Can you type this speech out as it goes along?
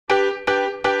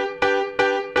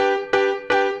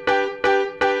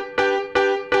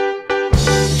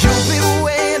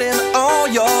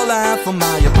offer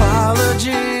my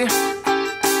apology.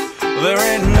 There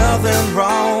ain't nothing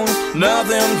wrong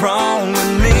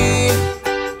with me.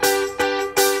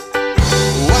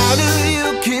 Why do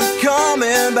you keep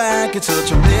coming back? It's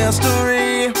such a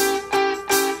mystery.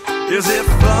 Is it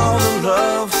for the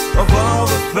love of all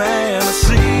the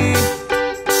fantasy?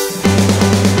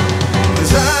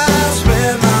 'Cause I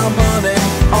spend my money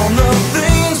on the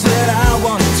things that I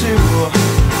want to,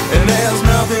 and there's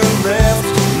nothing left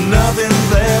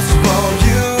for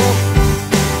you.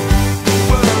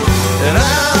 And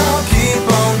I'll keep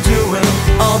on doing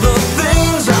all the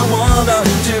things I wanna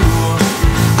do.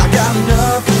 I got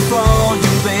nothing for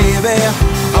you, baby.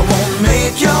 I won't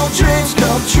make your dreams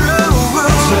come true.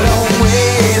 So don't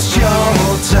waste your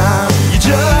time. You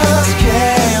just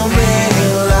can't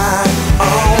rely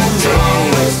on me. Don't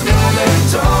waste a moment,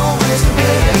 don't waste a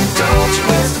minute. Don't you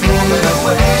waste a moment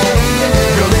away.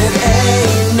 Girl, it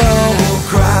ain't no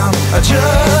crime. I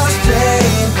just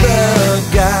ain't the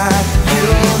guy. You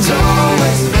don't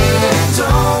waste a minute,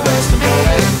 don't waste a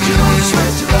minute. You don't just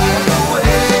waste your life away.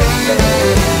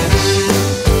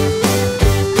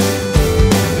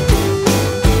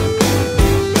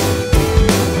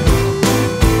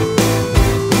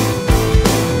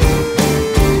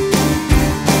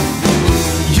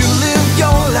 You live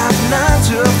your life 9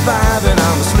 to 5 and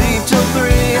I'm asleep till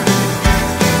 3.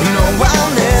 No,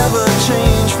 I'll never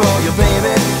change for you,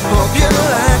 baby. Hope you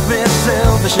like me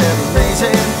selfish and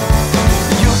lazy.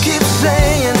 You keep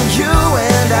saying you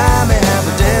and I may have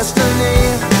a destiny,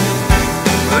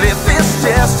 but if it's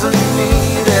destiny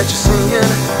that you're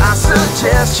seeing, I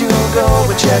suggest you go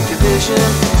and check your vision.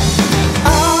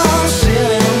 I'm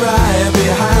sitting right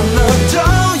behind the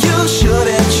door. You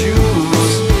shouldn't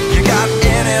choose. You got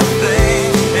anything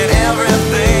and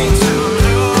everything to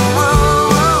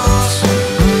lose.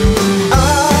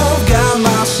 I've got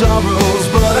my sorrows,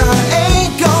 but I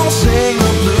ain't gonna sing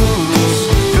the blues.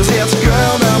 'Cause it's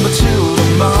girl number 2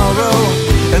 tomorrow,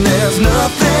 and there's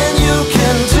nothing you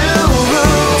can do.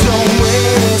 Don't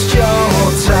waste your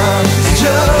time. You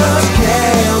just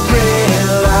can't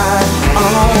rely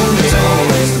on me. Don't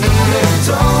waste a moment,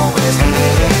 don't waste a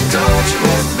minute. Don't you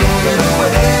waste a moment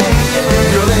away.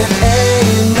 Girl, it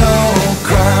ain't no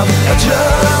crime. I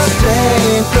just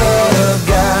ain't the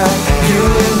guy. You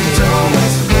don't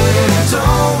waste a minute,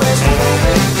 don't waste a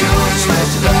minute. You just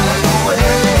waste your life away.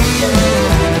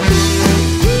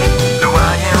 No,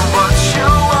 I am what you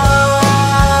want,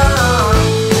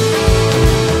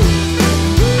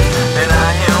 and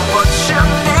I am what you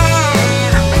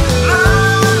need.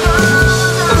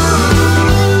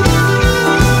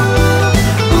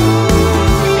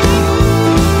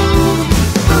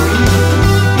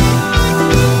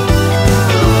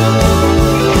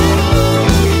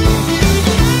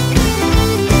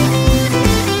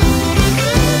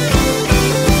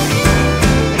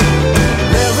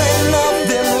 There ain't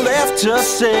nothing left to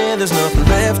say, there's nothing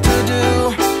left to do.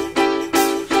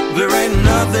 There ain't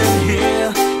nothing here